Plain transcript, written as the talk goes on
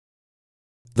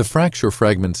The fracture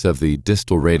fragments of the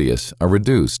distal radius are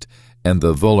reduced, and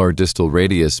the volar distal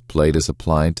radius plate is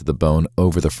applied to the bone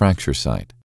over the fracture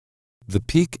site. The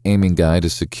PEEK aiming guide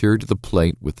is secured to the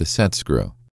plate with the set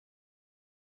screw.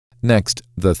 Next,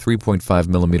 the 3.5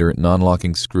 mm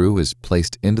non-locking screw is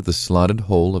placed into the slotted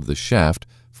hole of the shaft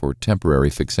for temporary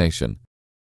fixation.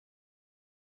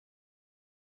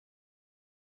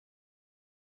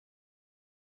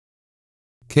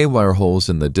 K-wire holes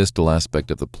in the distal aspect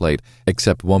of the plate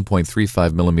accept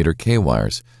 1.35 mm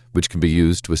K-wires, which can be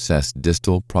used to assess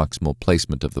distal proximal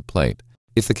placement of the plate.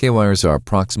 If the K-wires are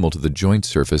proximal to the joint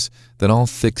surface, then all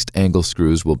fixed angle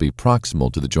screws will be proximal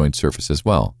to the joint surface as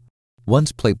well.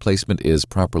 Once plate placement is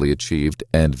properly achieved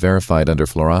and verified under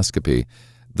fluoroscopy,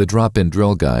 the drop-in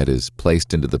drill guide is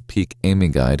placed into the PEEK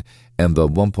aiming guide, and the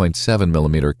 1.7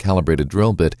 mm calibrated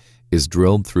drill bit is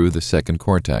drilled through the second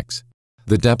cortex.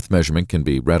 The depth measurement can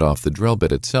be read off the drill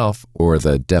bit itself, or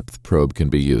the depth probe can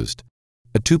be used.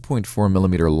 A 2.4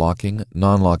 mm locking,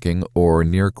 non-locking, or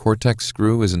near cortex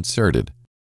screw is inserted.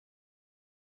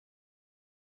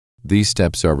 These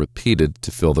steps are repeated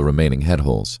to fill the remaining head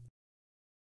holes.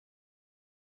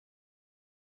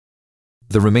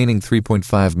 The remaining 3.5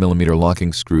 mm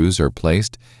locking screws are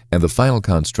placed, and the final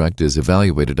construct is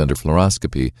evaluated under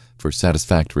fluoroscopy for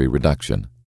satisfactory reduction.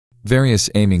 Various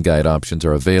aiming guide options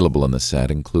are available in the set,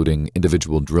 including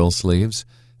individual drill sleeves,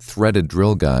 threaded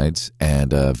drill guides,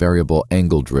 and a variable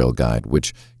angle drill guide,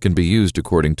 which can be used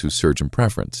according to surgeon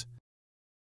preference.